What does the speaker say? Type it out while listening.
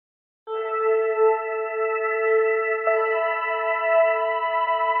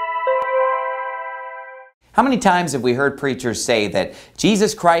How many times have we heard preachers say that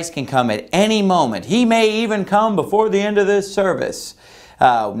Jesus Christ can come at any moment? He may even come before the end of this service.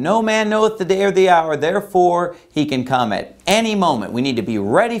 No man knoweth the day or the hour, therefore He can come at any moment. We need to be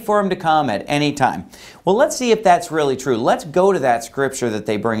ready for Him to come at any time. Well, let's see if that's really true. Let's go to that scripture that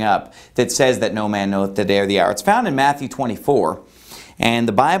they bring up that says that no man knoweth the day or the hour. It's found in Matthew 24. And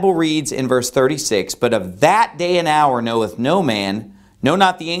the Bible reads in verse 36, "But of that day and hour knoweth no man, no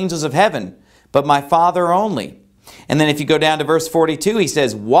not the angels of heaven, but my Father only." And then if you go down to verse 42, he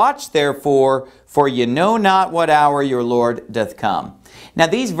says, "Watch therefore, for you know not what hour your Lord doth come." Now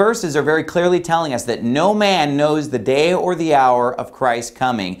these verses are very clearly telling us that no man knows the day or the hour of Christ's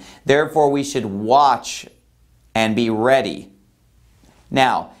coming. Therefore we should watch and be ready.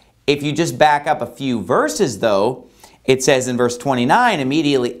 Now, if you just back up a few verses though, it says in verse 29,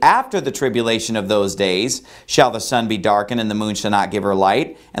 "Immediately after the tribulation of those days shall the sun be darkened, and the moon shall not give her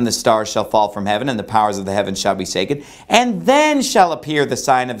light, and the stars shall fall from heaven, and the powers of the heavens shall be shaken. And then shall appear the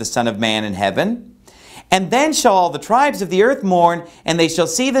sign of the Son of Man in heaven. And then shall all the tribes of the earth mourn, and they shall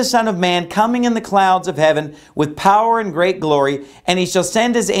see the Son of Man coming in the clouds of heaven with power and great glory. And He shall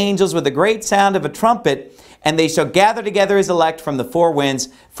send His angels with a great sound of a trumpet, and they shall gather together His elect from the four winds,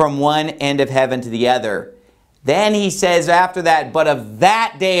 from one end of heaven to the other." Then he says after that, "But of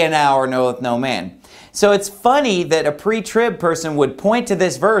that day and hour knoweth no man." So it's funny that a pre-trib person would point to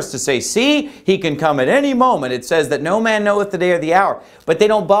this verse to say, see, He can come at any moment. It says that no man knoweth the day or the hour. But they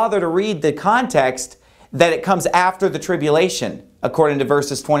don't bother to read the context that it comes after the tribulation, according to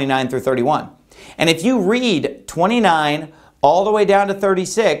verses 29 through 31. And if you read 29 all the way down to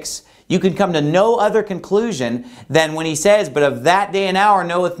 36, you can come to no other conclusion than when he says, "But of that day and hour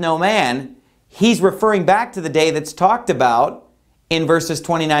knoweth no man," he's referring back to the day that's talked about in verses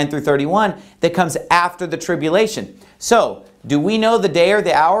 29 through 31 that comes after the tribulation. So, do we know the day or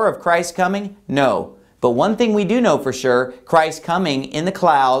the hour of Christ's coming? No. But one thing we do know for sure, Christ coming in the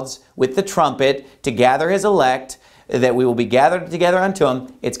clouds with the trumpet to gather His elect, that we will be gathered together unto Him.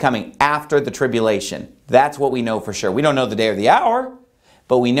 It's coming after the tribulation. That's what we know for sure. We don't know the day or the hour,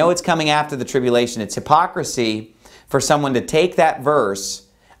 but we know it's coming after the tribulation. It's hypocrisy for someone to take that verse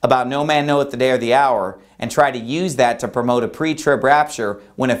about no man knoweth the day or the hour and try to use that to promote a pre-trib rapture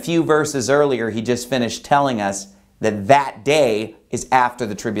when a few verses earlier he just finished telling us that that day is after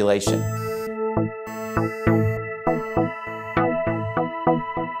the tribulation.